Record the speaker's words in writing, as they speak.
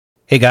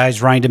Hey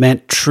guys, Ryan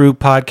Dement, True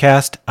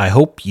Podcast. I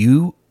hope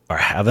you are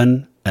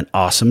having an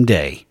awesome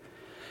day.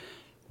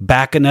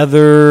 Back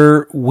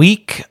another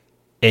week,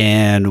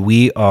 and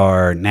we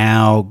are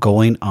now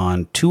going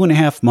on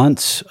 2.5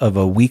 months of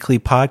a weekly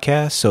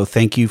podcast. So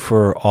thank you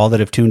for all that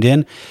have tuned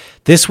in.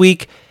 This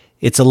week,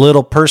 it's a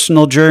little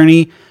personal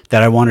journey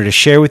that I wanted to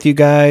share with you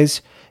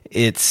guys.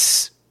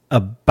 It's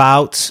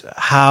about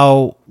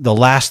how the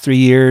last 3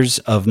 years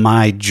of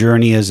my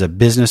journey as a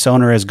business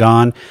owner has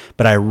gone,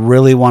 but I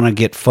really want to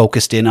get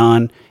focused in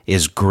on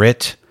is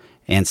grit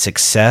and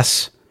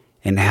success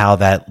and how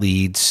that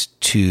leads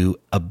to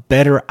a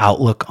better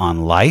outlook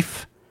on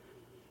life,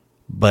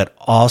 but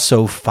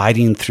also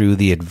fighting through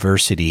the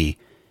adversity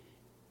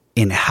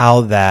and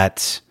how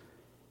that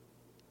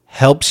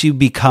helps you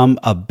become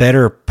a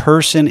better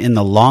person in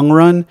the long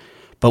run.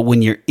 But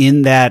when you're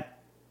in that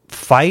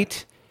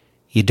fight,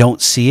 you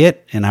don't see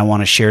it, and I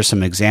want to share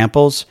some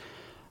examples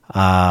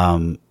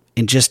and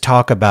just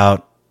talk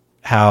about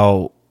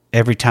how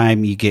every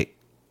time you get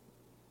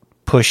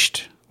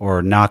pushed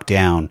or knocked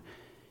down,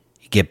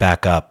 you get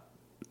back up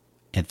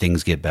and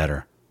things get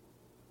better.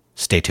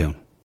 Stay tuned.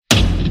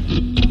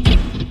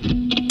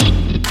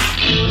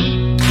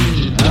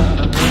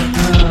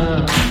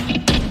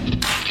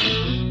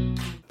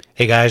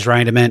 Hey guys,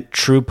 Ryan Dement,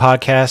 True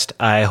Podcast.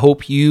 I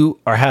hope you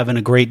are having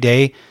a great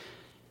day.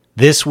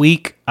 This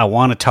week, I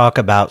want to talk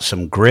about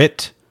some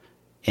grit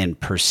and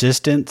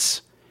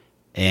persistence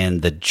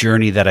and the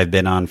journey that I've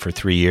been on for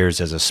 3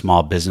 years as a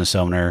small business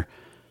owner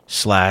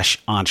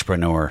 /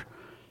 entrepreneur,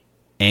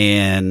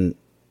 and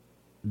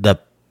the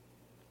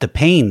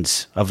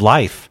pains of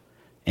life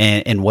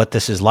and what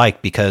this is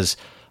like, because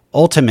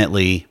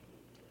ultimately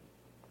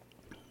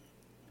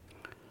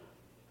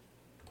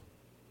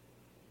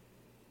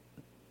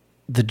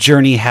the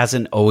journey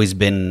hasn't always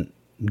been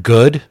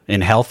good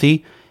and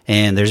healthy.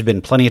 And there's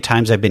been plenty of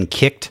times I've been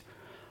kicked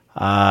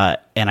and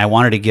I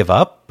wanted to give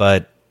up,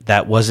 but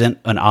that wasn't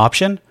an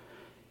option.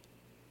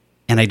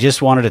 And I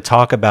just wanted to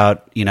talk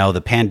about,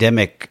 the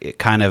pandemic,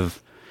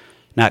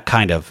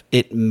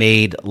 it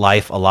made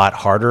life a lot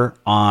harder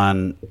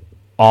on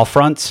all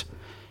fronts,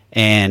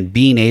 and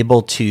being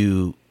able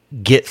to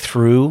get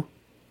through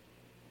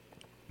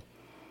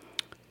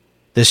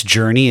this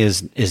journey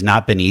is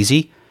not been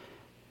easy.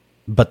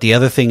 But the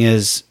other thing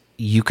is,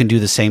 you can do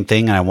the same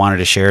thing, and I wanted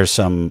to share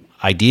some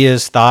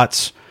ideas,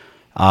 thoughts,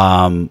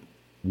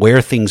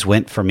 where things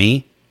went for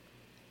me.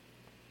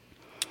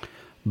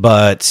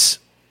 But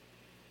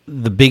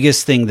the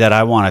biggest thing that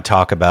I want to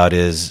talk about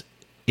is,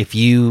 if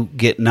you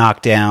get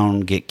knocked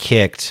down, get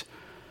kicked,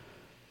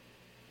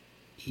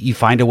 you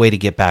find a way to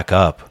get back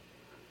up.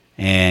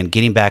 And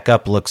getting back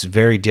up looks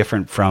very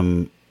different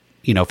from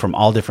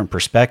all different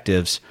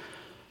perspectives.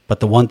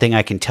 But the one thing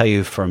I can tell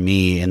you for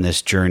me in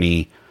this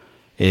journey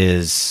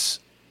is,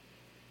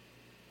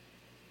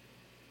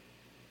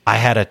 I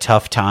had a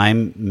tough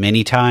time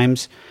many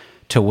times,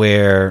 to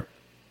where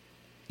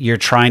you're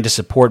trying to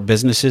support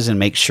businesses and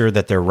make sure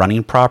that they're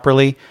running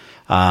properly,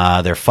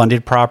 they're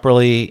funded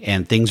properly,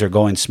 and things are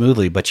going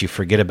smoothly, but you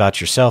forget about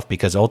yourself,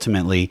 because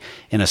ultimately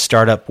in a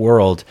startup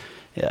world,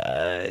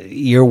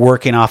 you're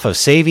working off of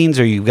savings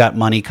or you've got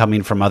money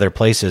coming from other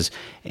places.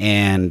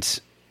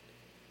 And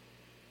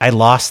I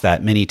lost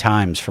that many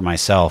times for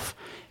myself,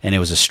 and it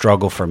was a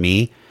struggle for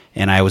me.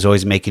 And I was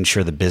always making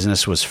sure the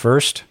business was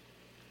first.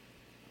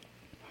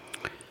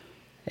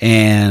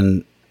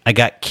 And I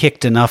got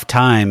kicked enough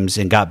times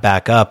and got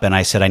back up, and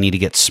I said, I need to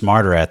get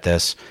smarter at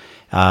this.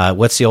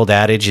 What's the old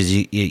adage is,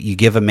 you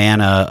give a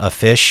man a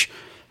fish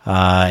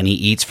and he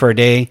eats for a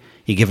day.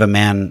 You give a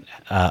man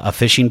a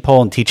fishing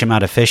pole and teach him how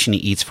to fish, and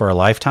he eats for a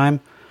lifetime.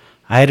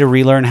 I had to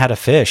relearn how to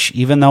fish.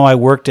 Even though I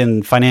worked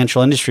in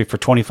financial industry for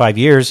 25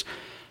 years,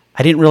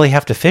 I didn't really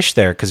have to fish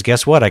there, because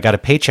guess what? I got a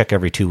paycheck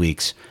every 2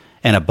 weeks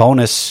and a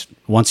bonus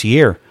once a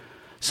year.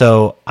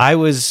 So I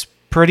was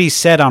pretty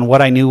set on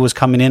what I knew was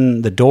coming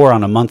in the door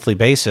on a monthly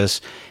basis,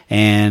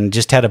 and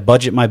just had to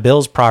budget my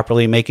bills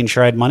properly, making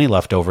sure I had money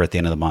left over at the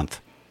end of the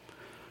month.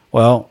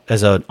 Well,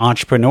 as an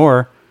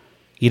entrepreneur,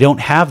 you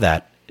don't have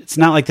that. It's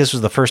not like this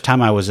was the first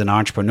time I was an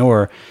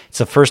entrepreneur. It's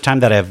the first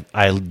time that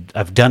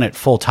I've done it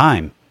full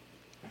time.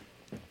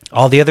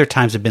 All the other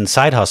times have been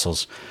side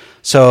hustles.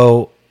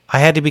 So I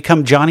had to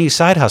become Johnny's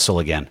side hustle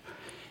again.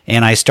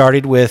 And I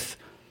started with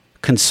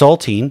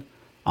consulting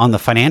on the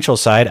financial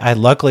side. I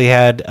luckily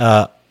had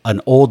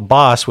an old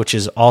boss, which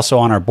is also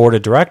on our board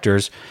of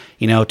directors,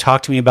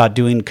 talk to me about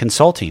doing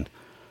consulting.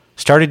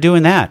 Started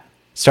doing that.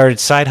 Started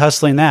side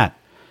hustling that.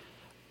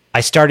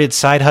 I started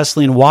side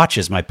hustling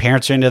watches. My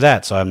parents are into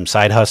that, so I'm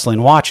side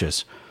hustling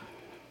watches.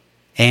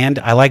 And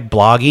I like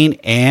blogging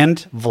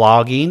and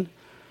vlogging,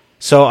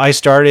 so I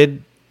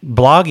started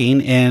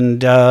blogging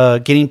and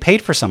getting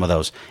paid for some of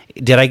those.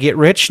 Did I get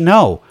rich?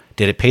 No.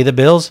 Did it pay the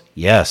bills?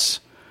 Yes.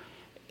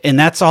 And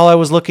that's all I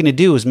was looking to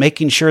do, was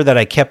making sure that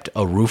I kept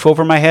a roof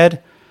over my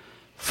head,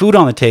 food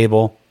on the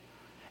table,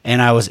 and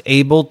I was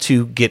able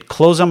to get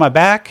clothes on my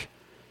back.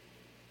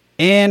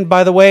 And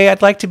by the way,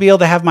 I'd like to be able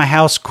to have my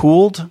house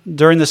cooled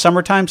during the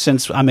summertime,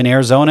 since I'm in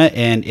Arizona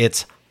and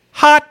it's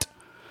hot.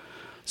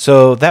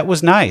 So that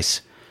was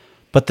nice.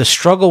 But the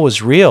struggle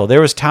was real.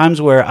 There was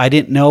times where I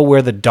didn't know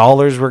where the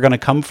dollars were going to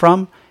come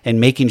from, and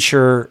making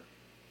sure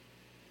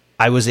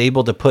I was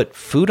able to put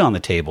food on the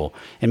table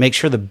and make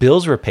sure the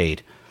bills were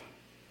paid.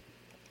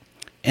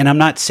 And I'm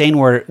not saying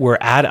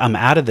I'm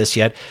out of this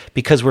yet,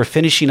 because we're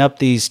finishing up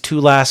these 2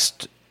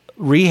 last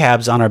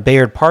rehabs on our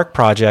Bayard Park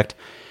project,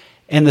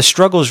 and the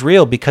struggle is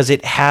real because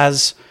it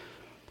has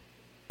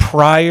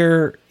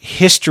prior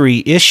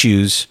history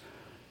issues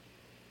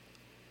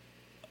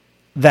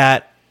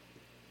that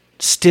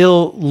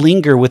still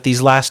linger with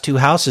these last 2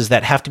 houses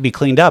that have to be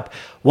cleaned up.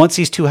 Once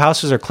these 2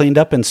 houses are cleaned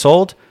up and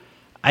sold,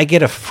 I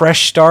get a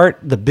fresh start.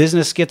 The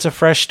business gets a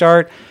fresh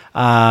start.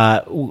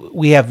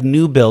 We have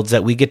new builds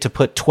that we get to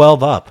put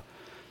 12 up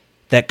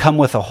that come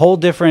with a whole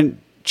different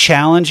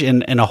challenge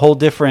and a whole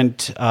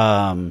different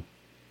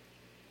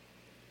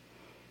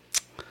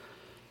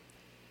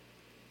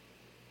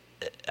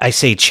I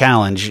say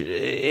challenge.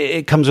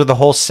 It comes with a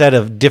whole set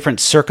of different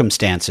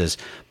circumstances,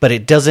 but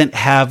it doesn't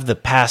have the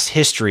past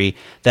history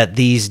that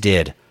these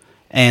did.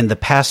 And the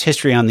past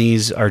history on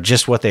these are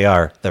just what they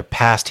are. They're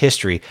past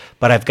history.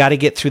 But I've got to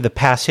get through the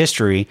past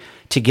history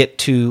to get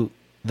to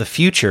the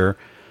future.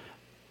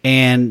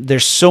 And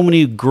there's so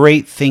many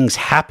great things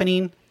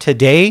happening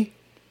today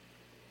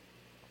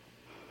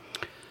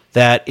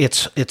that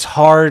it's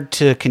hard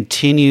to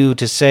continue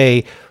to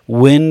say,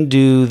 when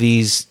do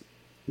these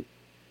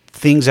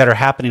things that are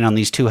happening on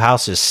these 2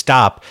 houses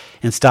stop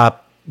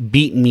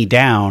beating me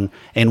down,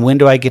 and when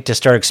do I get to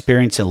start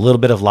experiencing a little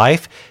bit of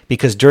life?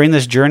 Because during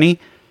this journey,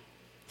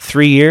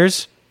 3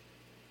 years,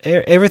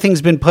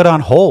 everything's been put on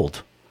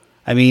hold.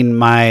 I mean,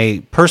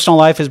 my personal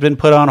life has been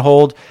put on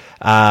hold.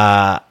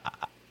 I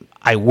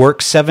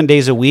work 7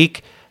 days a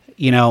week.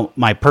 You know,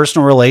 my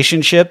personal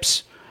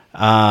relationships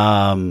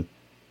are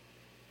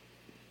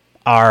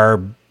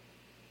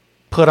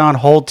put on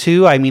hold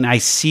too. I mean, I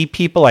see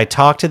people, I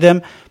talk to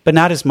them, but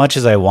not as much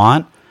as I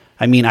want.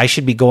 I mean, I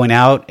should be going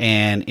out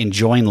and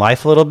enjoying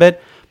life a little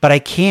bit, but I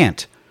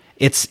can't.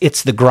 It's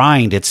the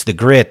grind, it's the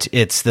grit,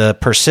 it's the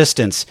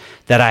persistence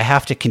that I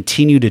have to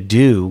continue to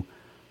do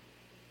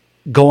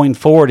going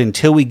forward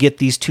until we get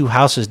these 2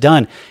 houses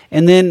done.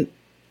 And then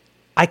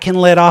I can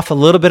let off a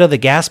little bit of the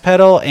gas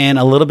pedal and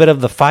a little bit of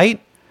the fight,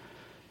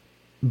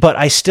 but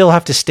I still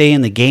have to stay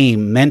in the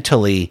game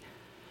mentally,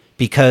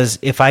 because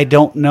if I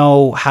don't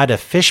know how to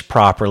fish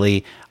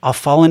properly, I'll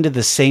fall into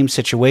the same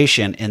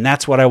situation. And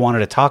that's what I wanted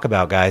to talk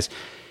about, guys.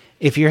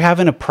 If you're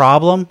having a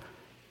problem,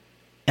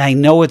 I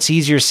know it's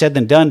easier said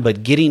than done,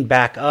 but getting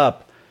back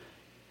up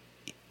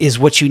is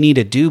what you need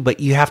to do, but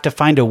you have to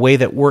find a way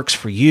that works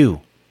for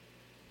you.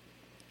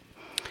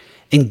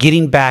 And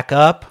getting back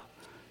up,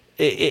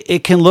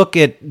 it can look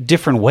at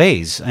different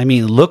ways. I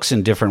mean, looks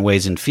in different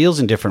ways and feels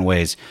in different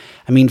ways.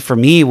 I mean, for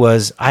me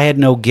I had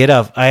no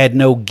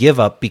give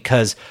up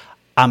because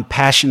I'm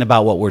passionate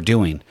about what we're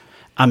doing.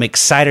 I'm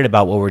excited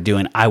about what we're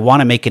doing. I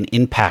want to make an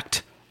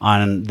impact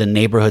on the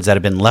neighborhoods that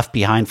have been left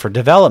behind for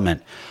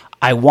development.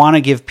 I want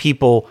to give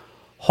people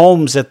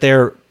homes that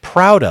they're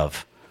proud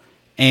of,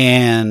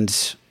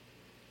 and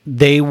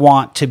they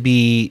want to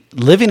be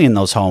living in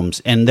those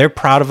homes, and they're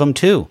proud of them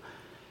too.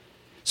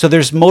 So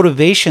there's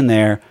motivation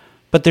there,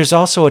 but there's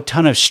also a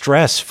ton of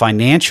stress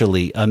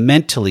financially,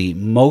 mentally,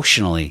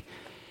 emotionally.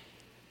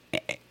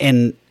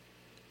 And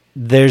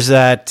there's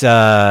that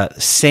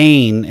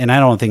saying, and I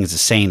don't think it's a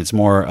saying, it's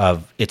more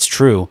of, it's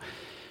true.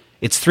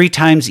 It's 3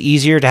 times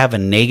easier to have a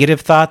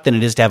negative thought than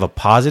it is to have a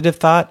positive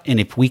thought. And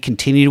if we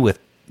continue with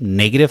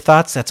negative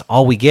thoughts, that's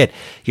all we get.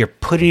 You're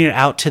putting it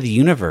out to the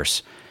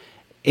universe.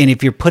 And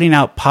if you're putting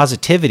out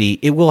positivity,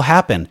 it will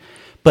happen.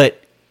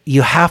 But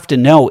you have to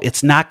know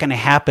it's not going to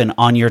happen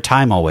on your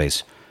time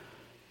always.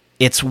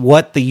 It's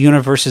what the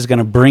universe is going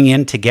to bring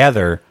in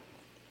together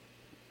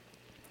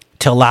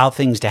to allow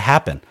things to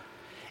happen.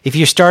 If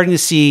you're starting to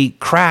see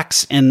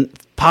cracks and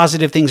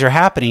positive things are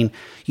happening,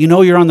 you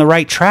know you're on the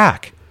right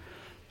track.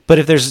 But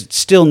if there's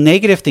still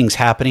negative things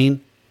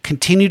happening,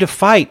 continue to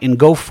fight and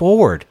go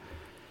forward.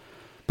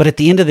 But at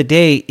the end of the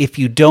day, if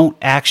you don't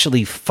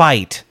actually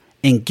fight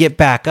and get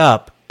back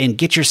up and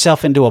get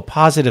yourself into a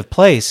positive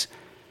place,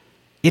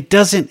 it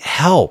doesn't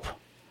help.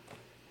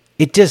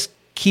 It just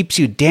keeps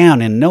you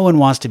down, and no one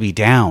wants to be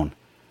down.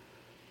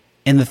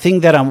 And the thing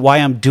that why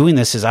I'm doing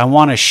this is I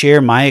want to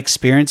share my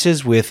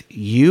experiences with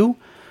you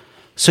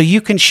so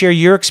you can share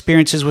your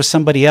experiences with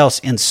somebody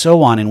else, and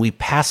so on. And we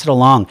pass it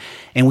along,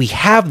 and we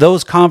have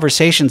those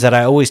conversations that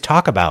I always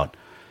talk about.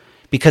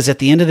 Because at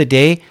the end of the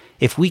day,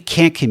 if we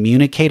can't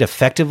communicate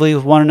effectively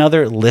with one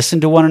another,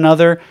 listen to one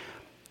another,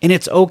 and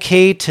it's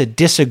okay to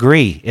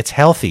disagree, it's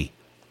healthy.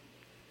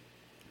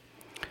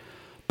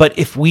 But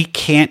if we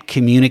can't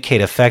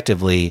communicate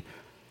effectively,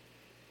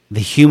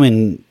 the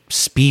human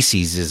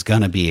species is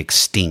going to be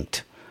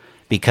extinct,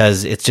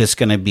 because it's just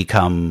going to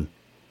become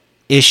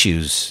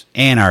issues,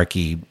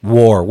 anarchy,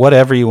 war,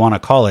 whatever you want to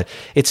call it.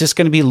 It's just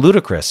going to be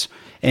ludicrous.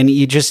 And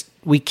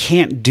we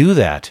can't do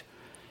that.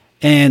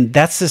 And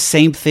that's the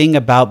same thing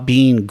about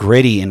being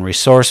gritty and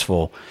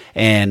resourceful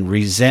and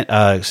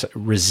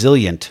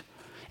resilient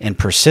and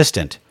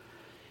persistent.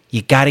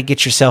 You got to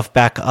get yourself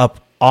back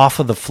up off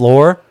of the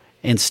floor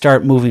and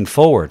start moving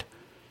forward.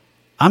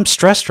 I'm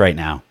stressed right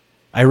now.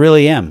 I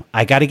really am.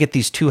 I got to get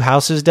these 2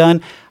 houses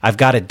done. I've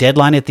got a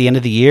deadline at the end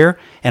of the year,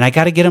 and I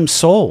got to get them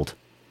sold.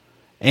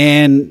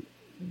 And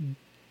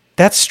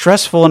that's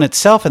stressful in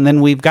itself. And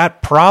then we've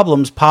got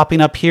problems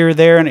popping up here,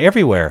 there, and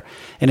everywhere.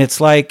 And it's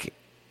like,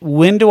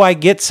 when do I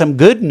get some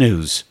good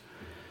news?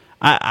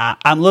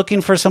 I'm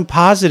looking for some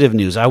positive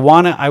news. I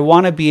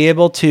wanna be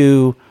able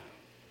to,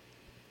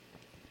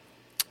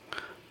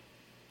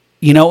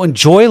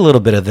 enjoy a little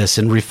bit of this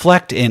and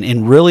reflect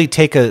and really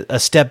take a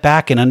step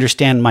back and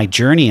understand my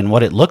journey and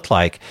what it looked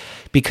like.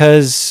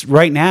 Because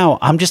right now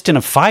I'm just in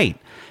a fight,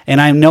 and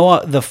I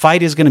know the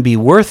fight is going to be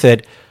worth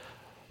it,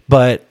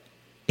 but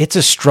it's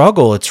a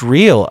struggle. It's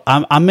real.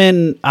 I'm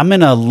in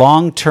a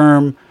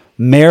long-term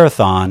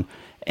marathon,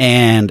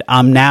 and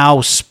I'm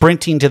now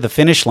sprinting to the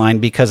finish line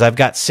because I've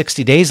got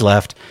 60 days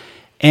left,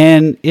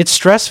 and it's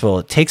stressful.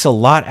 It takes a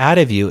lot out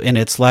of you, and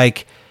it's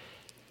like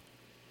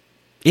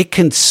it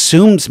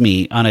consumes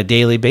me on a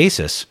daily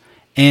basis,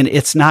 and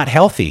it's not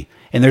healthy.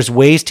 And there's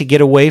ways to get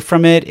away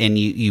from it, and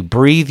you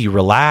breathe, you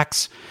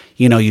relax,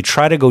 you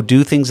try to go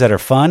do things that are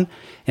fun,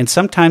 and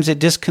sometimes it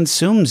just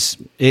consumes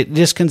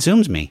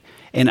me.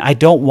 And I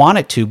don't want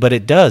it to, but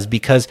it does,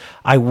 because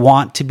I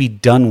want to be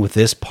done with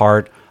this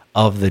part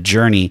of the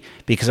journey,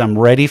 because I'm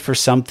ready for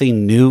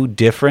something new,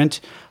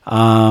 different.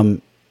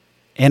 And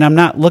I'm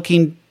not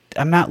looking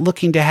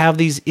to have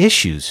these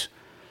issues.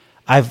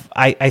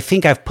 I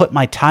think I've put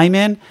my time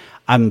in.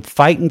 I'm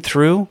fighting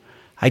through.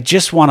 I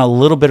just want a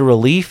little bit of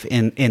relief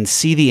and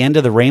see the end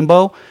of the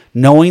rainbow,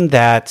 knowing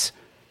that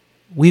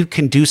we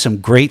can do some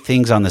great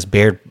things on this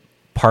Baird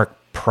Park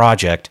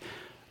project.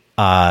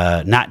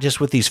 Not just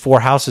with these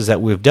 4 houses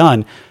that we've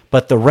done,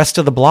 but the rest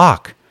of the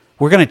block.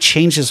 We're going to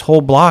change this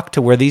whole block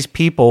to where these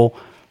people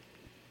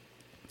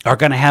are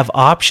going to have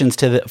options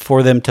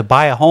for them to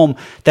buy a home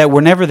that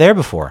were never there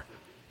before.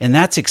 And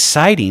that's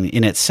exciting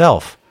in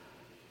itself.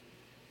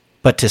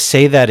 But to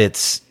say that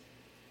it's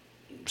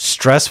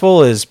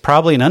stressful is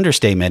probably an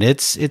understatement.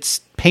 It's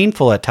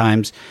painful at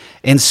times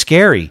and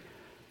scary.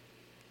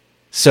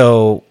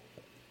 So,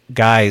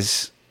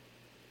 guys,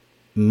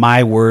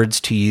 my words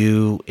to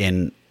you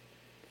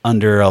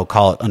I'll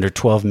call it under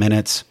 12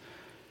 minutes.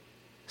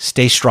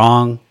 Stay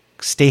strong,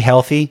 stay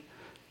healthy,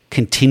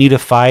 continue to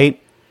fight,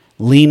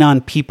 lean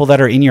on people that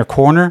are in your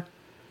corner,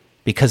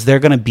 because they're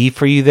going to be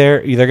for you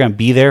there. They're going to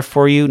be there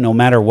for you no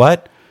matter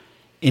what.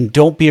 And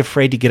don't be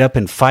afraid to get up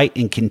and fight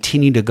and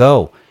continue to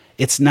go.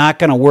 It's not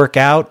going to work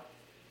out,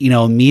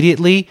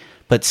 immediately,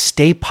 but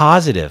stay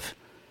positive.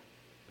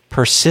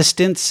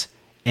 Persistence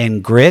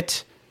and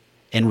grit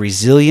and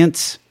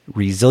resiliency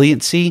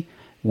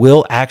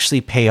will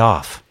actually pay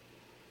off.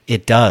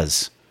 It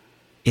does.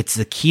 It's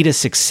the key to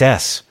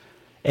success,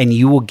 and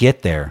you will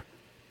get there.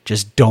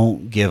 Just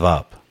don't give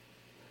up.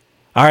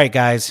 All right,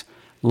 guys.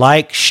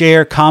 Like,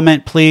 share,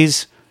 comment,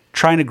 please.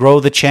 Trying to grow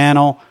the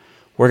channel.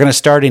 We're going to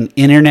start an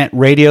internet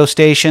radio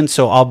station,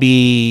 so I'll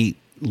be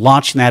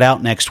launching that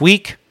out next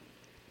week.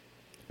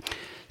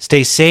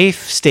 Stay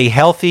safe, stay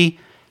healthy,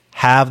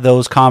 have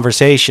those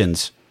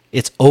conversations.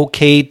 It's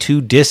okay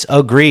to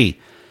disagree.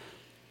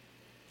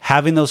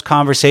 Having those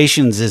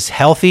conversations is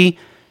healthy.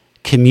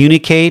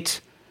 Communicate,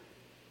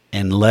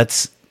 and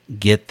let's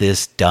get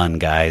this done,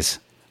 guys.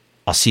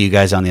 I'll see you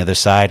guys on the other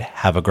side.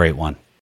 Have a great one.